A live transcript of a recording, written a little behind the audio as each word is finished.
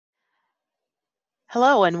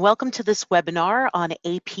Hello, and welcome to this webinar on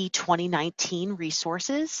AP 2019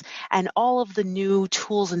 resources and all of the new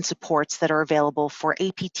tools and supports that are available for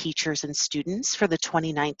AP teachers and students for the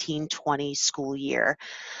 2019-20 school year.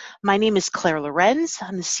 My name is Claire Lorenz.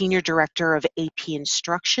 I'm the Senior Director of AP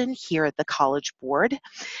Instruction here at the College Board,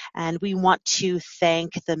 and we want to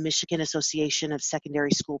thank the Michigan Association of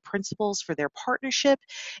Secondary School Principals for their partnership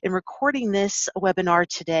in recording this webinar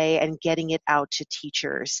today and getting it out to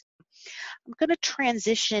teachers. I'm going to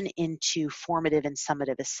transition into formative and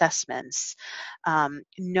summative assessments,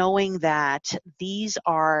 knowing that these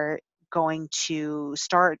are going to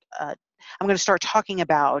start, I'm going to start talking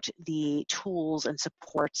about the tools and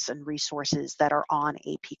supports and resources that are on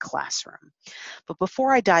AP Classroom. But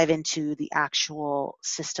before I dive into the actual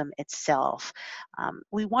system itself,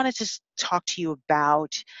 we wanted to talk to you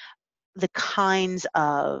about the kinds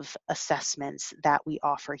of assessments that we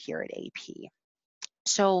offer here at AP.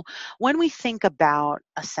 So when we think about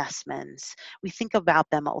assessments, we think about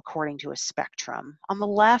them according to a spectrum. On the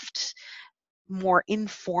left, more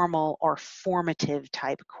informal or formative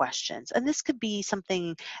type questions. And this could be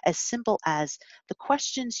something as simple as the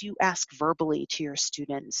questions you ask verbally to your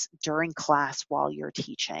students during class while you're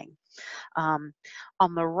teaching. On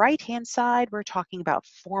the right-hand side, we're talking about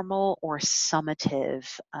formal or summative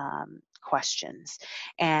questions.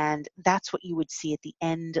 And that's what you would see at the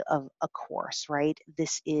end of a course, right?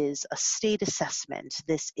 This is a state assessment.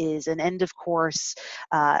 This is an end of course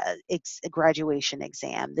graduation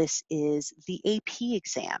exam. This is the AP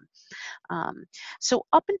exam. So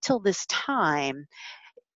up until this time,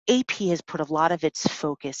 AP has put a lot of its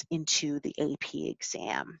focus into the AP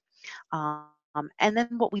exam. And then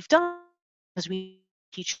what we've done is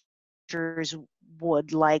teachers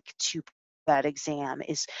would like to that exam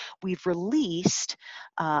is we've released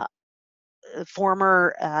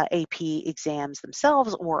former AP exams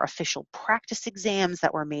themselves or official practice exams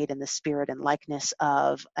that were made in the spirit and likeness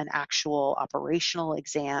of an actual operational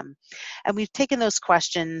exam. And we've taken those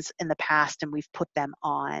questions in the past and we've put them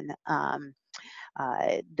on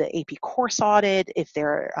the AP course audit. If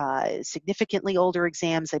they're significantly older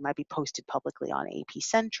exams, they might be posted publicly on AP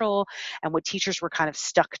Central. And what teachers were kind of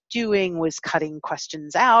stuck doing was cutting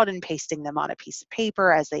questions out and pasting them on a piece of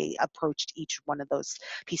paper as they approached each one of those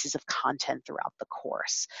pieces of content throughout the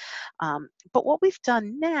course. But what we've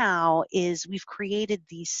done now is we've created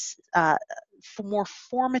these more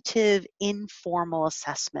formative, informal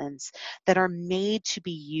assessments that are made to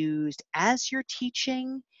be used as you're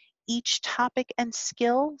teaching each topic and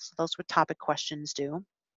skill. So those what topic questions do.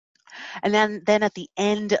 And then at the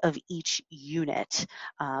end of each unit,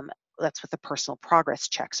 that's what the personal progress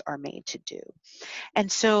checks are made to do. And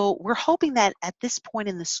so we're hoping that at this point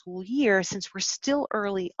in the school year, since we're still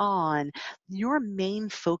early on, your main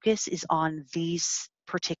focus is on these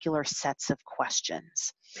particular sets of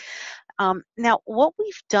questions. Now, what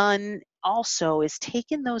we've done also is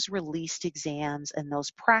taken those released exams and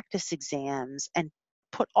those practice exams and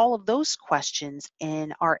put all of those questions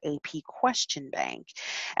in our AP question bank.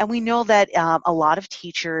 And we know that a lot of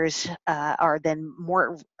teachers are then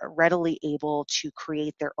more readily able to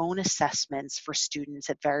create their own assessments for students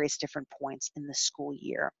at various different points in the school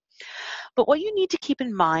year. But what you need to keep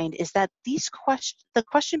in mind is that the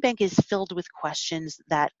question bank is filled with questions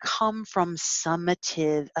that come from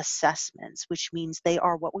summative assessments, which means they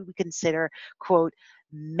are what we would consider, quote,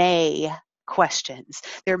 May questions.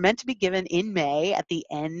 They're meant to be given in May at the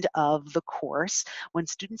end of the course when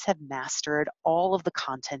students have mastered all of the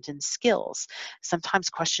content and skills. Sometimes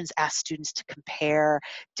questions ask students to compare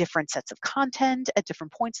different sets of content at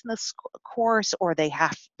different points in the course, or they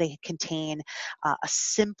contain a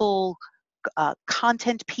simple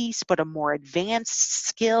content piece but a more advanced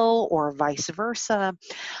skill, or vice versa.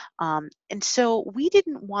 And so we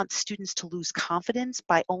didn't want students to lose confidence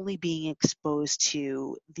by only being exposed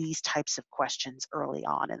to these types of questions early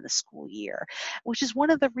on in the school year, which is one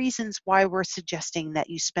of the reasons why we're suggesting that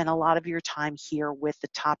you spend a lot of your time here with the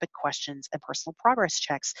topic questions and personal progress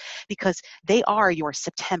checks, because they are your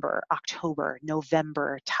September, October,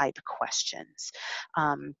 November type questions.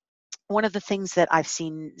 One of the things that I've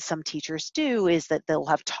seen some teachers do is that they'll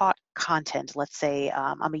have taught content. Let's say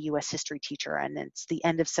I'm a US history teacher and it's the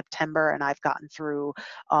end of September and I've gotten through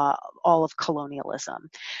all of colonialism.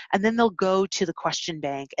 And then they'll go to the question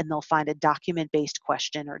bank and they'll find a document-based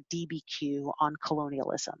question, or DBQ, on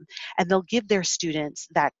colonialism. And they'll give their students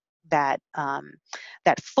that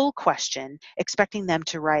full question, expecting them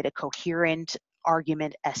to write a coherent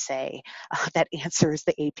argument essay that answers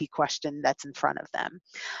the AP question that's in front of them.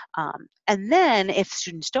 And then if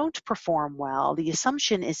students don't perform well, the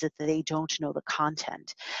assumption is that they don't know the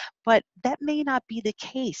content. But that may not be the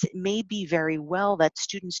case. It may be very well that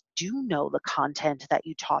students do know the content that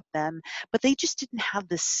you taught them, but they just didn't have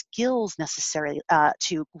the skills necessarily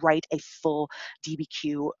to write a full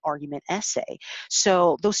DBQ argument essay.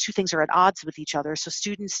 So those two things are at odds with each other. So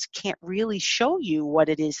students can't really show you what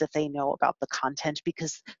it is that they know about the content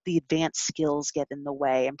because the advanced skills get in the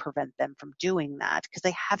way and prevent them from doing that because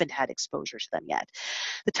they haven't had exposure to them yet.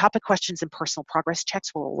 The topic questions and personal progress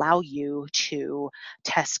checks will allow you to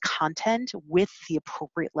test content with the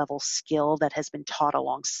appropriate level skill that has been taught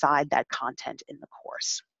alongside that content in the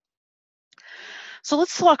course. So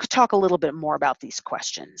let's talk a little bit more about these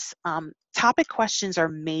questions. Topic questions are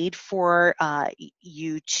made for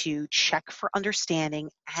you to check for understanding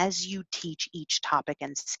as you teach each topic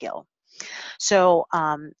and skill. So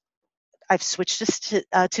I've switched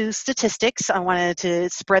to statistics. I wanted to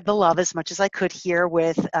spread the love as much as I could here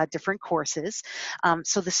with different courses.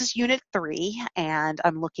 So this is Unit 3, and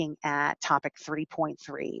I'm looking at Topic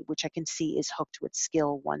 3.3, which I can see is hooked with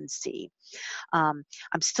Skill 1C. I'm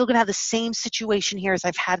still going to have the same situation here as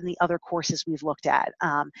I've had in the other courses we've looked at.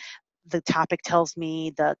 The topic tells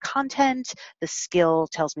me the content, the skill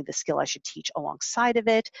tells me the skill I should teach alongside of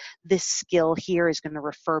it. This skill here is going to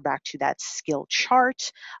refer back to that skill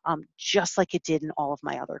chart, just like it did in all of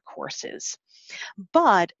my other courses.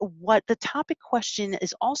 But what the topic question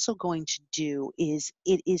is also going to do is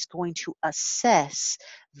it is going to assess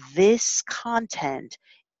this content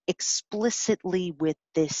explicitly with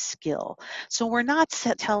this skill. So we're not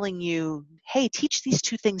telling you, hey, teach these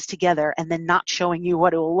two things together and then not showing you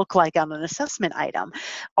what it will look like on an assessment item.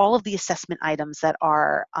 All of the assessment items that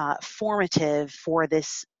are formative for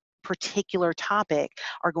this particular topic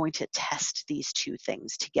are going to test these two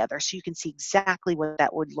things together. So you can see exactly what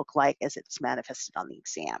that would look like as it's manifested on the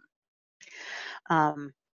exam.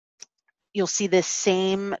 You'll see this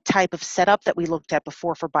same type of setup that we looked at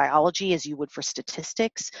before for biology as you would for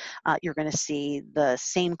statistics. You're going to see the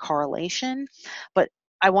same correlation, but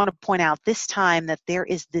I want to point out this time that there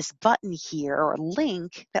is this button here or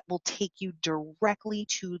link that will take you directly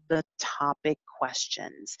to the topic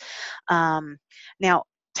questions. Now,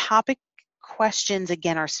 topic questions,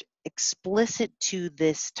 again, are explicit to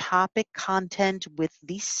this topic content with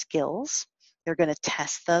these skills. They're going to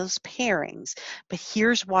test those pairings, but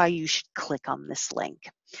here's why you should click on this link.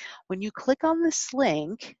 When you click on this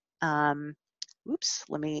link,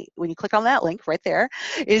 when you click on that link right there,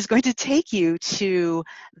 it is going to take you to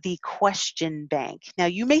the question bank. Now,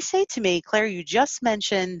 you may say to me, Claire, you just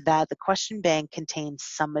mentioned that the question bank contains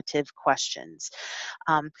summative questions.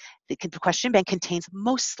 The question bank contains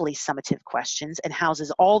mostly summative questions and houses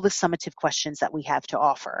all the summative questions that we have to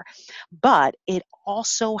offer. But it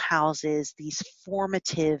also houses these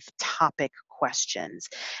formative topic questions.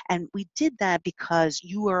 And we did that because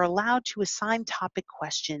you are allowed to assign topic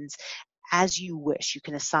questions as you wish. You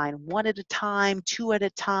can assign one at a time, two at a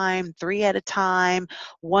time, three at a time,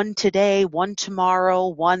 one today, one tomorrow,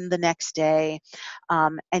 one the next day.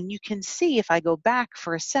 And you can see if I go back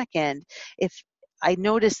for a second, if I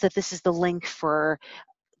notice that this is the link for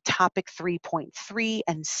topic 3.3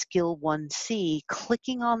 and skill 1C,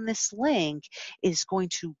 clicking on this link is going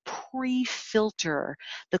to pre-filter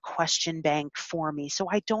the question bank for me. So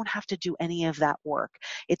I don't have to do any of that work.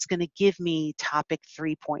 It's going to give me topic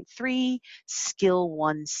 3.3, skill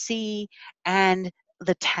 1C, and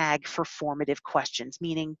the tag for formative questions,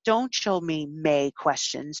 meaning don't show me May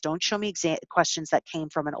questions, don't show me questions that came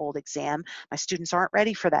from an old exam. My students aren't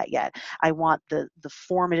ready for that yet. I want the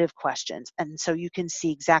formative questions. And so you can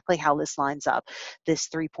see exactly how this lines up. This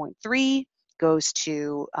 3.3 goes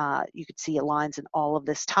to, you can see it lines in all of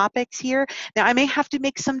this topics here. Now I may have to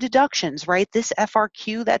make some deductions, right? This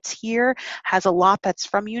FRQ that's here has a lot that's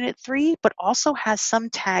from Unit 3, but also has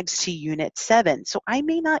some tags to Unit 7. So I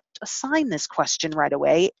may not assign this question right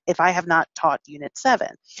away if I have not taught Unit 7.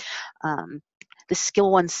 The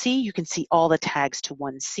skill 1C, you can see all the tags to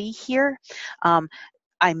 1C here.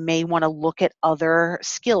 I may want to look at other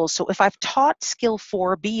skills. So if I've taught skill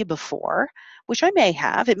 4B before, which I may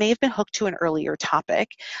have, it may have been hooked to an earlier topic,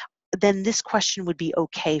 then this question would be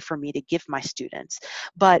okay for me to give my students.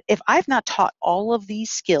 But if I've not taught all of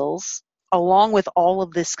these skills along with all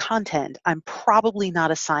of this content, I'm probably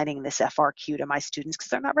not assigning this FRQ to my students because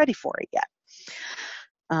they're not ready for it yet.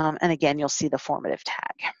 And again, you'll see the formative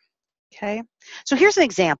tag. Okay, so here's an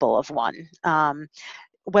example of one.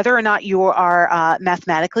 Whether or not you are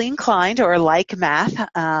mathematically inclined or like math,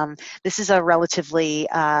 this is a relatively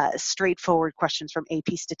straightforward question from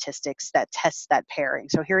AP Statistics that tests that pairing.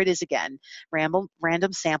 So here it is again,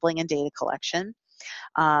 random sampling and data collection.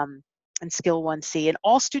 And skill 1C. And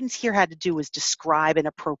all students here had to do was describe an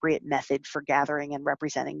appropriate method for gathering and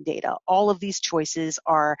representing data. All of these choices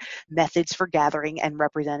are methods for gathering and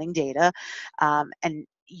representing data. And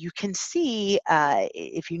you can see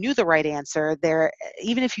if you knew the right answer there,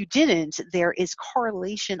 even if you didn't, there is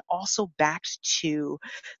correlation also backed to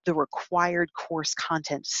the required course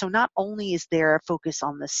content. So not only is there a focus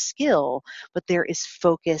on the skill, but there is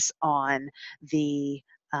focus on the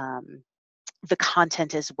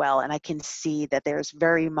content as well. And I can see that there's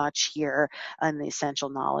very much here in the essential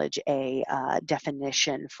knowledge a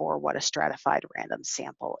definition for what a stratified random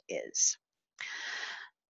sample is.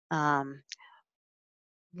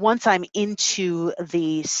 Once I'm into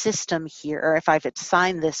the system here, if I've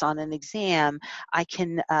assigned this on an exam, I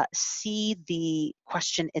can see the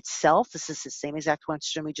question itself. This is the same exact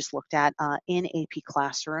question we just looked at in AP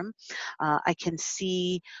Classroom. I can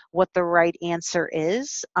see what the right answer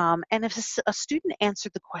is. And if a student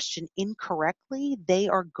answered the question incorrectly, they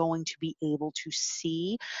are going to be able to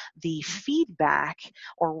see the feedback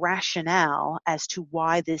or rationale as to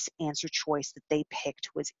why this answer choice that they picked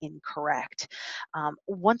was incorrect.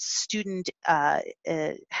 Once a student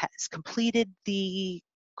has completed the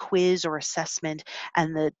quiz or assessment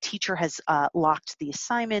and the teacher has locked the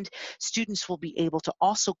assignment, students will be able to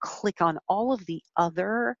also click on all of the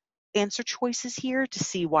other answer choices here to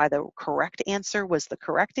see why the correct answer was the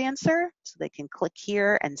correct answer. So they can click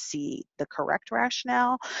here and see the correct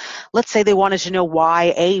rationale. Let's say they wanted to know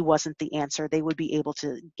why A wasn't the answer, they would be able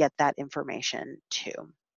to get that information too.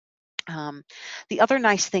 The other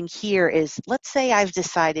nice thing here is, let's say I've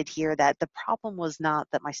decided here that the problem was not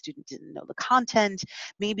that my student didn't know the content.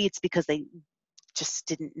 Maybe it's because they just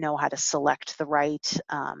didn't know how to select the right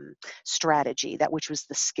strategy, which was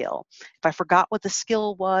the skill. If I forgot what the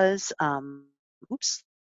skill was, oops,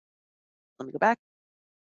 let me go back.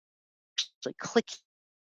 Actually, click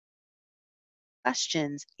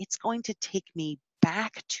questions. It's going to take me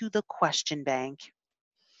back to the question bank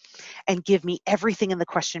and give me everything in the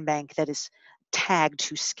question bank that is tagged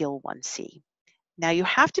to skill 1C. Now you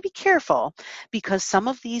have to be careful because some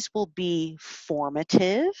of these will be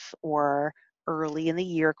formative or early in the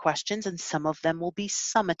year questions, and some of them will be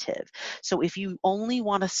summative. So if you only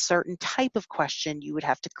want a certain type of question, you would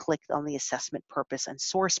have to click on the assessment purpose and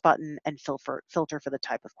source button and filter for the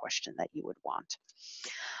type of question that you would want.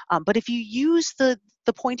 But if you use the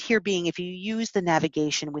point here being, if you use the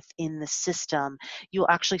navigation within the system,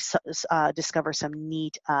 you'll actually discover some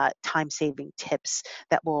neat time-saving tips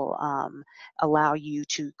that will allow you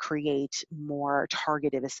to create more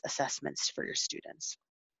targeted assessments for your students.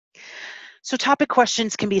 So topic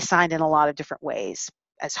questions can be assigned in a lot of different ways.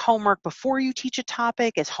 As homework before you teach a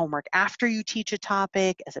topic, as homework after you teach a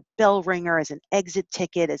topic, as a bell ringer, as an exit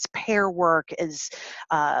ticket, as pair work, as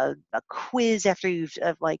a quiz after you've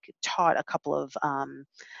taught a couple of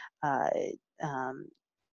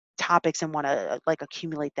topics and want to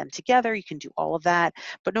accumulate them together, you can do all of that.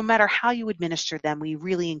 But no matter how you administer them, we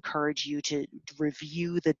really encourage you to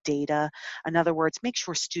review the data. In other words, make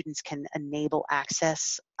sure students can enable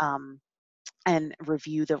access and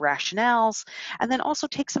review the rationales, and then also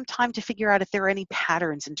take some time to figure out if there are any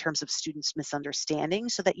patterns in terms of students' misunderstanding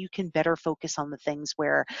so that you can better focus on the things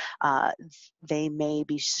where they may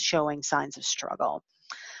be showing signs of struggle.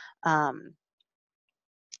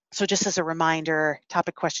 So just as a reminder,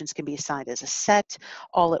 topic questions can be assigned as a set,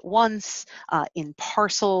 all at once, in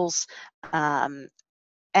parcels,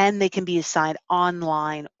 and they can be assigned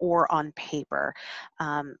online or on paper.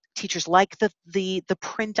 Teachers like the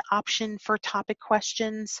print option for topic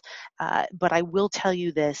questions, but I will tell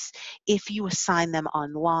you this, if you assign them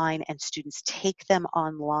online and students take them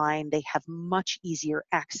online, they have much easier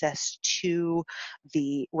access to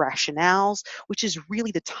the rationales, which is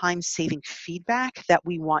really the time-saving feedback that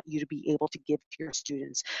we want you to be able to give to your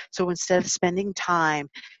students. So instead of spending time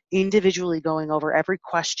individually going over every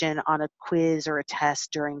question on a quiz or a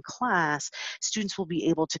test during class, students will be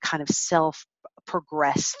able to kind of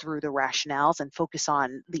self-progress through the rationales and focus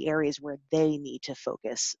on the areas where they need to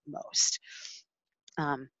focus most.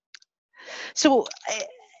 So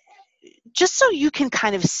just so you can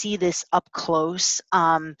kind of see this up close,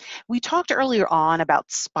 we talked earlier on about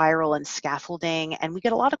spiral and scaffolding, and we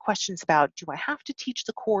get a lot of questions about, do I have to teach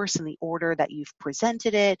the course in the order that you've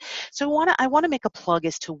presented it? So I want to make a plug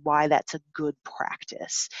as to why that's a good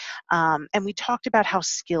practice. And we talked about how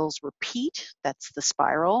skills repeat, that's the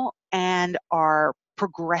spiral, and are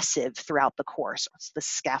progressive throughout the course. It's the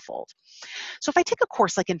scaffold. So if I take a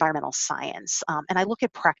course like environmental science, and I look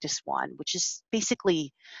at practice 1, which is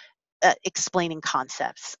basically explaining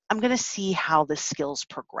concepts, I'm going to see how the skills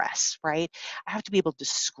progress, right? I have to be able to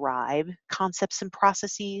describe concepts and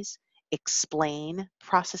processes, explain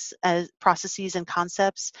processes and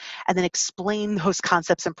concepts, and then explain those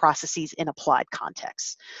concepts and processes in applied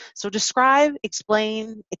contexts. So describe,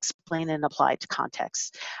 explain, in applied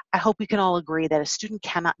contexts. I hope we can all agree that a student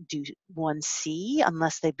cannot do 1C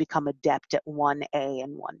unless they've become adept at 1A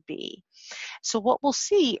and 1B. So what we'll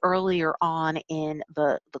see earlier on in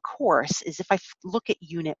the course is if I look at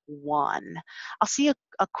Unit 1, I'll see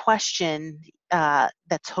a question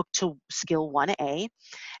that's hooked to skill 1A,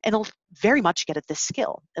 and it'll very much get at this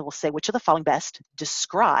skill. It will say, which of the following best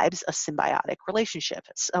describes a symbiotic relationship?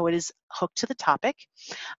 So it is hooked to the topic.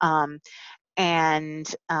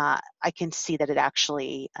 And I can see that it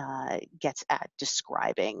actually gets at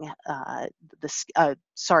describing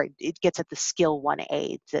it gets at the skill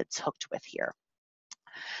 1A that's hooked with here.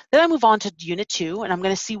 Then I move on to Unit 2, and I'm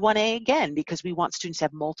going to see 1A again because we want students to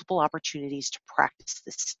have multiple opportunities to practice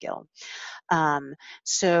this skill.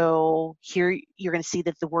 So here you're going to see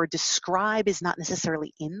that the word describe is not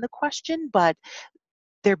necessarily in the question, but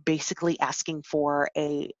they're basically asking for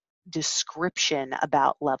a description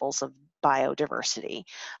about levels of biodiversity,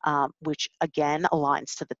 which again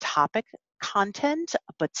aligns to the topic content,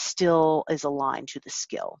 but still is aligned to the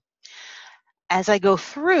skill. As I go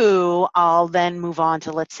through, I'll then move on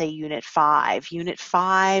to, let's say, Unit 5. Unit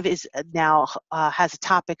 5 is now has a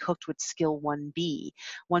topic hooked with skill 1B.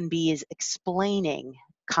 1B is explaining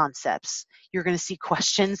concepts. You're going to see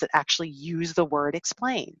questions that actually use the word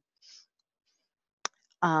explain.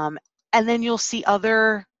 And then you'll see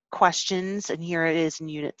other questions, and here it is in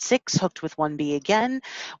Unit 6, hooked with 1B again,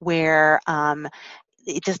 where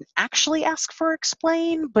it doesn't actually ask for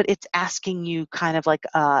explain, but it's asking you kind of like,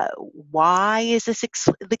 why is this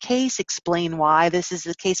the case? Explain why this is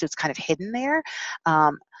the case. So it's kind of hidden there.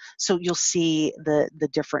 So you'll see the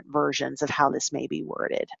different versions of how this may be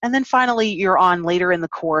worded. And then finally, you're on later in the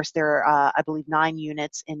course. There are, I believe, 9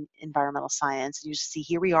 units in environmental science. You see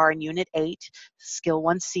here we are in Unit 8. Skill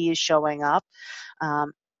 1C is showing up.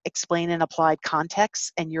 Explain in applied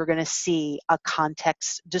context, and you're going to see a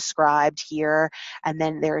context described here, and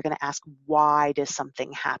then they're going to ask, why does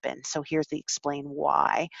something happen? So here's the explain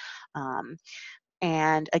why.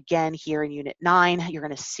 And again, here in Unit 9, you're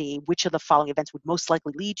going to see which of the following events would most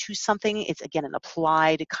likely lead to something. It's, again, an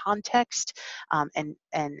applied context, and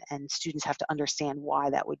students have to understand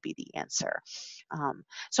why that would be the answer.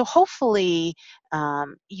 So hopefully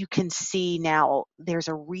you can see now there's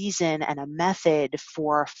a reason and a method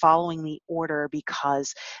for following the order,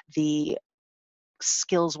 because the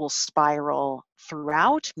skills will spiral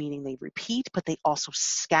throughout, meaning they repeat, but they also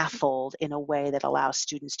scaffold in a way that allows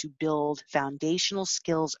students to build foundational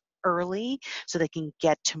skills early so they can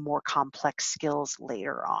get to more complex skills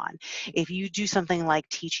later on. If you do something like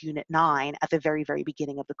teach Unit 9 at the very, very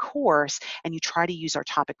beginning of the course, and you try to use our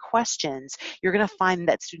topic questions, you're going to find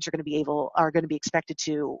that students are going to be expected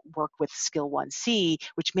to work with skill 1C,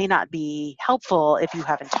 which may not be helpful if you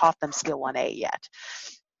haven't taught them skill 1A yet.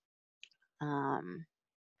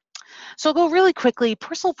 So I'll go really quickly.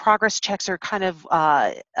 Personal progress checks are kind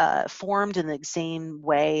of formed in the same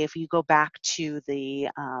way. If you go back to the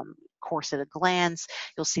course at a glance,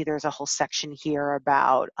 you'll see there's a whole section here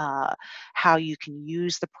about how you can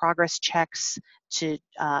use the progress checks to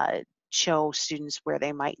show students where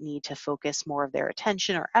they might need to focus more of their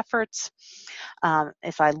attention or efforts.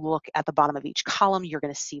 If I look at the bottom of each column, you're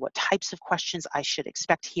going to see what types of questions I should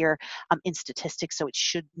expect here in statistics, so it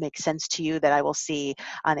should make sense to you that I will see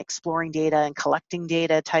an exploring data and collecting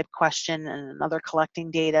data type question and another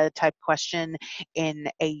collecting data type question in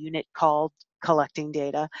a unit called collecting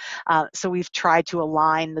data. So we've tried to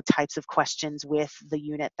align the types of questions with the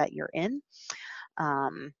unit that you're in.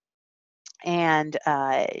 And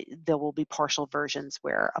there will be partial versions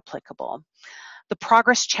where applicable. The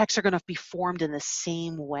progress checks are going to be formed in the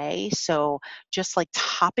same way. So just like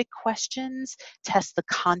topic questions test the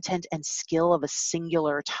content and skill of a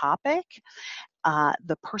singular topic,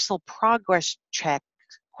 the personal progress check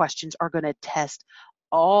questions are going to test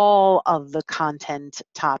all of the content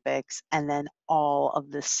topics and then all of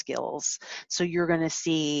the skills. So you're going to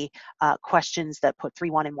see questions that put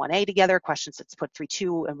 3.1 and 1A together, questions that put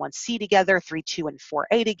 3.2 and 1C together, 3.2 and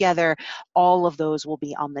 4A together. All of those will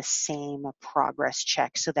be on the same progress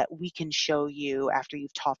check so that we can show you after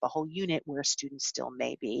you've taught the whole unit where students still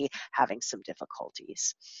may be having some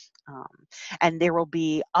difficulties. And there will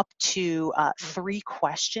be up to 3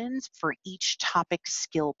 questions for each topic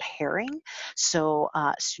skill pairing. So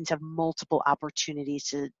students have multiple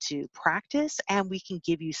opportunities to practice, and we can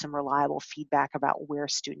give you some reliable feedback about where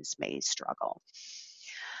students may struggle.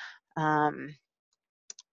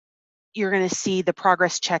 You're going to see the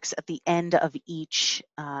progress checks at the end of each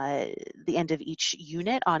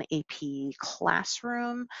unit on AP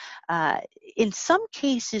Classroom. In some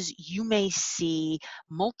cases, you may see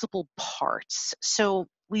multiple parts. So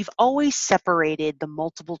we've always separated the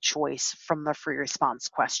multiple choice from the free response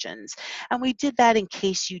questions. And we did that in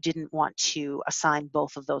case you didn't want to assign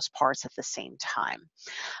both of those parts at the same time.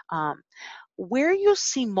 Where you'll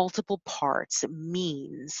see multiple parts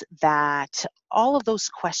means that all of those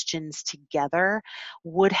questions together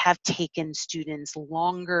would have taken students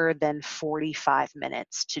longer than 45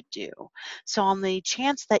 minutes to do. So on the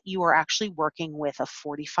chance that you are actually working with a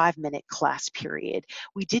 45-minute class period,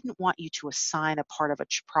 we didn't want you to assign a part of a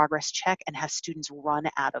progress check and have students run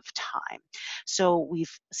out of time. So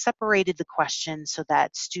we've separated the questions so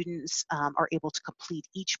that students are able to complete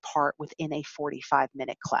each part within a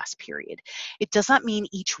 45-minute class period. It does not mean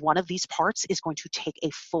each one of these parts is going to take a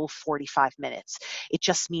full 45 minutes. It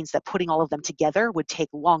just means that putting all of them together would take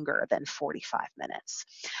longer than 45 minutes.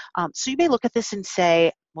 So you may look at this and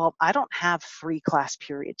say, well, I don't have 3 class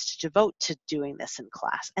periods to devote to doing this in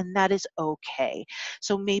class, and that is okay.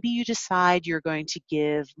 So maybe you decide you're going to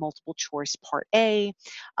give multiple choice part A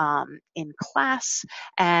in class,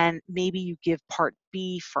 and maybe you give part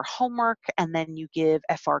B for homework, and then you give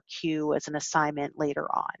FRQ as an assignment later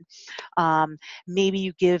on. Maybe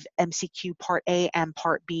you give MCQ part A and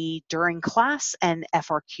part B during class, and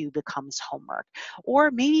FRQ becomes homework. Or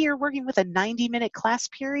maybe you're working with a 90-minute class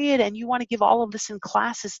period and you want to give all of this in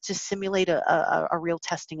classes to simulate a real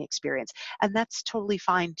testing experience, and that's totally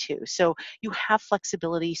fine too. So you have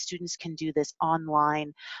flexibility. Students can do this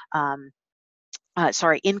online,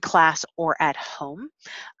 in class or at home.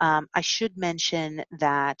 I should mention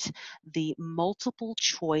that the multiple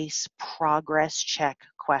choice progress check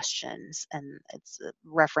questions, and it's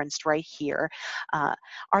referenced right here,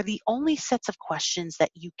 are the only sets of questions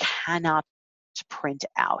that you cannot print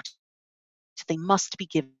out. They must be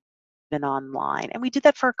given online. And we did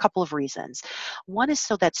that for a couple of reasons. One is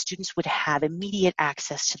so that students would have immediate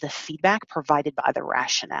access to the feedback provided by the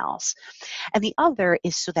rationales. And the other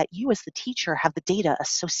is so that you as the teacher have the data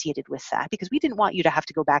associated with that, because we didn't want you to have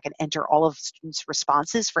to go back and enter all of students'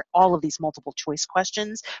 responses for all of these multiple choice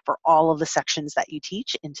questions for all of the sections that you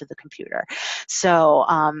teach into the computer. So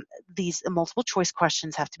these multiple choice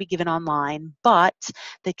questions have to be given online, but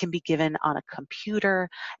they can be given on a computer,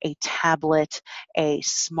 a tablet, a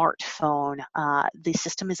smartphone. The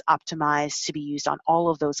system is optimized to be used on all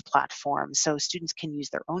of those platforms. So students can use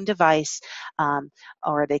their own device,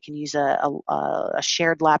 or they can use a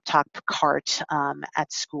shared laptop cart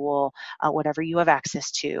at school, whatever you have access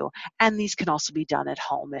to. And these can also be done at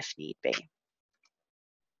home if need be.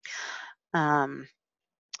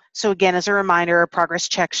 So again, as a reminder, progress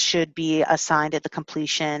checks should be assigned at the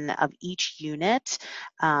completion of each unit.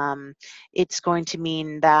 It's going to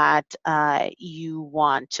mean that you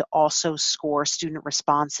want to also score student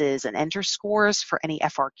responses and enter scores for any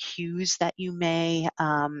FRQs that you may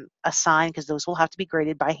assign, because those will have to be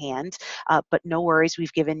graded by hand. But no worries,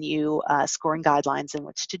 we've given you scoring guidelines in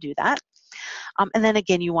which to do that. And then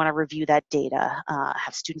again, you want to review that data,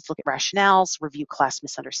 have students look at rationales, review class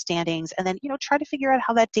misunderstandings, and then try to figure out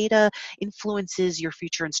how that data influences your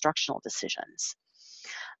future instructional decisions.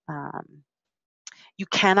 You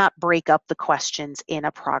cannot break up the questions in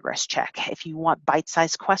a progress check. If you want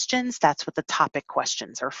bite-sized questions, that's what the topic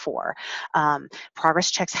questions are for. Progress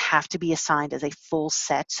checks have to be assigned as a full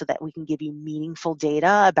set so that we can give you meaningful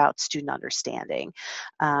data about student understanding.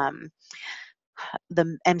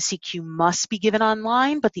 The MCQ must be given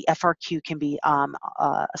online, but the FRQ can be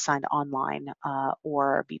assigned online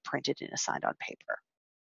or be printed and assigned on paper.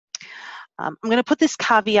 I'm going to put this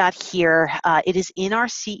caveat here. It is in our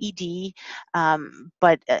CED,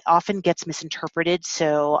 but it often gets misinterpreted,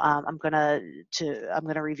 so I'm going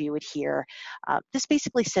to review it here. This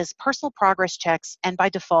basically says personal progress checks, and by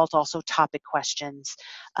default also topic questions,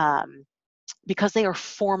 because they are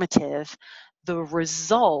formative. The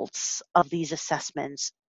results of these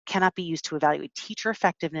assessments cannot be used to evaluate teacher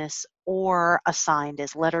effectiveness or assigned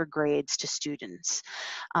as letter grades to students.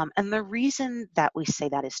 And the reason that we say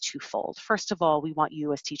that is twofold. First of all, we want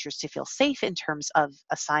you as teachers to feel safe in terms of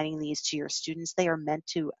assigning these to your students. They are meant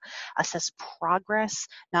to assess progress,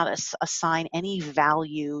 not assign any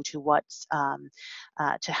value to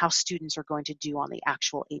to how students are going to do on the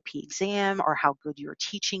actual AP exam or how good your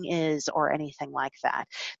teaching is or anything like that.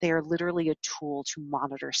 They are literally a tool to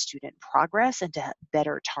monitor student progress and to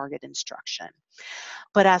better target instruction.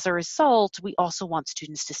 But as a result, we also want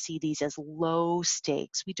students to see these as low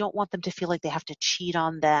stakes. We don't want them to feel like they have to cheat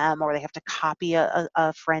on them or they have to copy a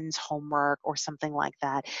friend's homework or something like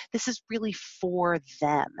that. This is really for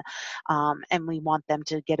them. And we want them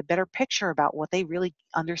to get a better picture about what they really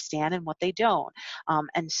understand and what they don't.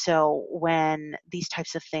 And so when these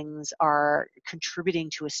types of things are contributing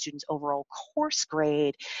to a student's overall course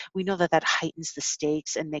grade, we know that that heightens the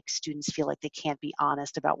stakes and makes students feel like they can't be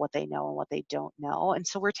honest about what they know and what they don't know. And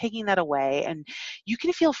so we're taking that away, and you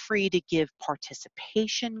can feel free to give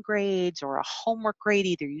participation grades or a homework grade,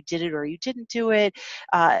 either you did it or you didn't do it,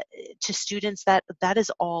 to students. That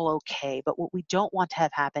is all okay. But what we don't want to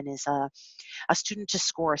have happen is a student to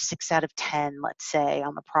score a 6 out of 10, let's say,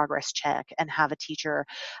 on the progress check and have a teacher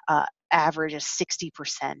average a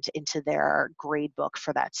 60% into their grade book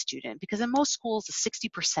for that student. Because in most schools, a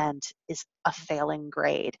 60% is a failing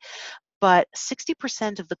grade. But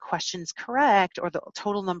 60% of the questions correct, or the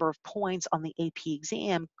total number of points on the AP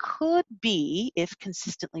exam, could be, if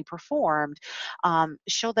consistently performed,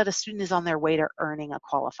 show that a student is on their way to earning a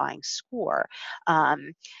qualifying score.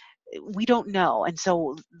 We don't know, and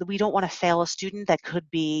so we don't want to fail a student that could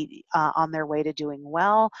be on their way to doing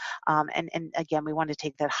well. And again, we want to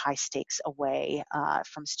take that high stakes away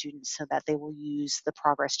from students so that they will use the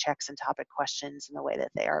progress checks and topic questions in the way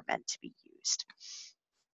that they are meant to be used.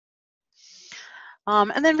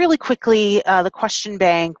 And then really quickly, the question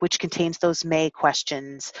bank, which contains those May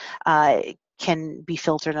questions, can be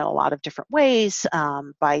filtered in a lot of different ways,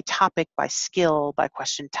 by topic, by skill, by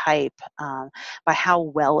question type, by how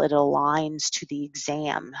well it aligns to the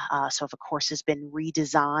exam. So if a course has been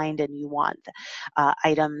redesigned and you want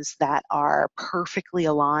items that are perfectly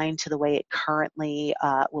aligned to the way it currently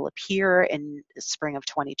will appear in spring of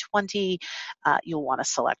 2020, you'll want to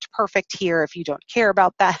select perfect here. If you don't care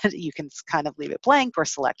about that, you can kind of leave it blank or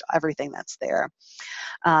select everything that's there.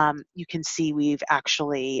 You can see we've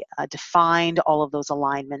actually defined all of those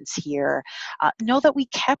alignments here. Know that we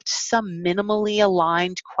kept some minimally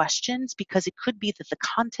aligned questions because it could be that the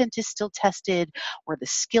content is still tested or the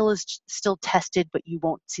skill is still tested, but you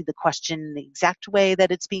won't see the question the exact way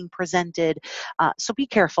that it's being presented. So be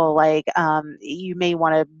careful. You may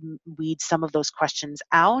want to weed some of those questions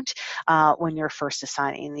out when you're first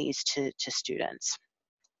assigning these to students.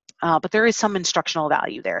 But there is some instructional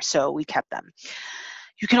value there, so we kept them.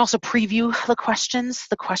 You can also preview the questions.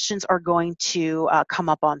 The questions are going to come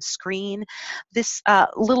up on screen. This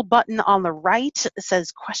little button on the right that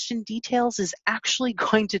says question details is actually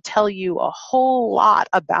going to tell you a whole lot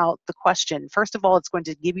about the question. First of all, it's going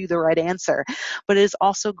to give you the right answer, but it is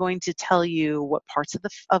also going to tell you what parts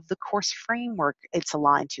of the course framework it's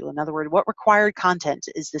aligned to. In other words, what required content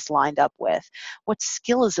is this lined up with? What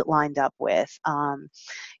skill is it lined up with?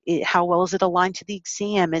 How well is it aligned to the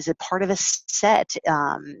exam? Is it part of a set?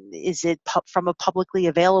 Is it from a publicly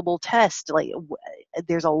available test?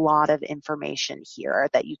 There's a lot of information here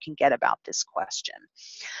that you can get about this question.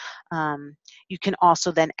 You can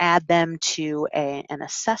also then add them to an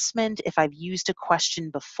assessment. If I've used a question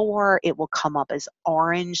before, it will come up as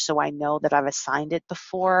orange, so I know that I've assigned it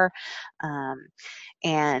before.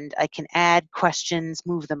 And I can add questions,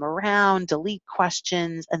 move them around, delete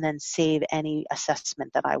questions, and then save any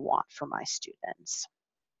assessment that I want for my students.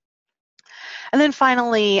 And then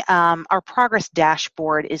finally, our progress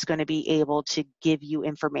dashboard is going to be able to give you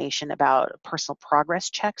information about personal progress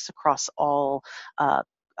checks across all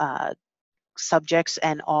subjects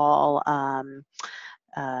and all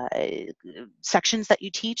sections that you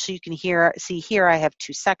teach. So you can see here I have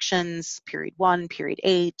 2 sections, period 1, period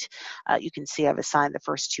 8. You can see I've assigned the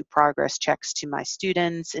first 2 progress checks to my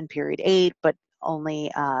students in period 8, but only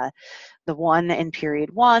the one in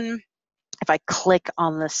period 1. If I click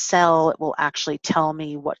on the cell, it will actually tell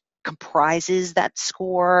me what comprises that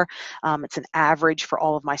score. It's an average for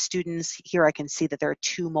all of my students. Here I can see that there are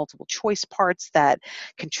 2 multiple choice parts that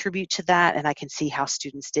contribute to that, and I can see how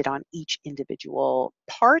students did on each individual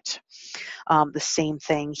part. The same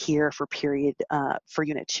thing here for for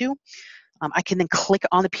unit 2. I can then click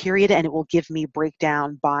on the period and it will give me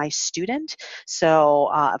breakdown by student. So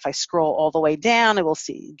if I scroll all the way down, it will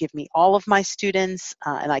give me all of my students,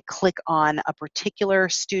 and I click on a particular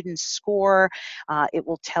student's score. It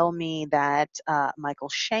will tell me that Michael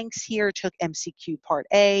Shanks here took MCQ Part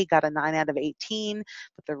A, got a 9 out of 18,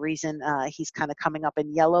 but the reason he's kind of coming up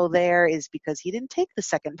in yellow there is because he didn't take the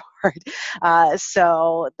second part.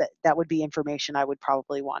 So that would be information I would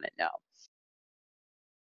probably want to know.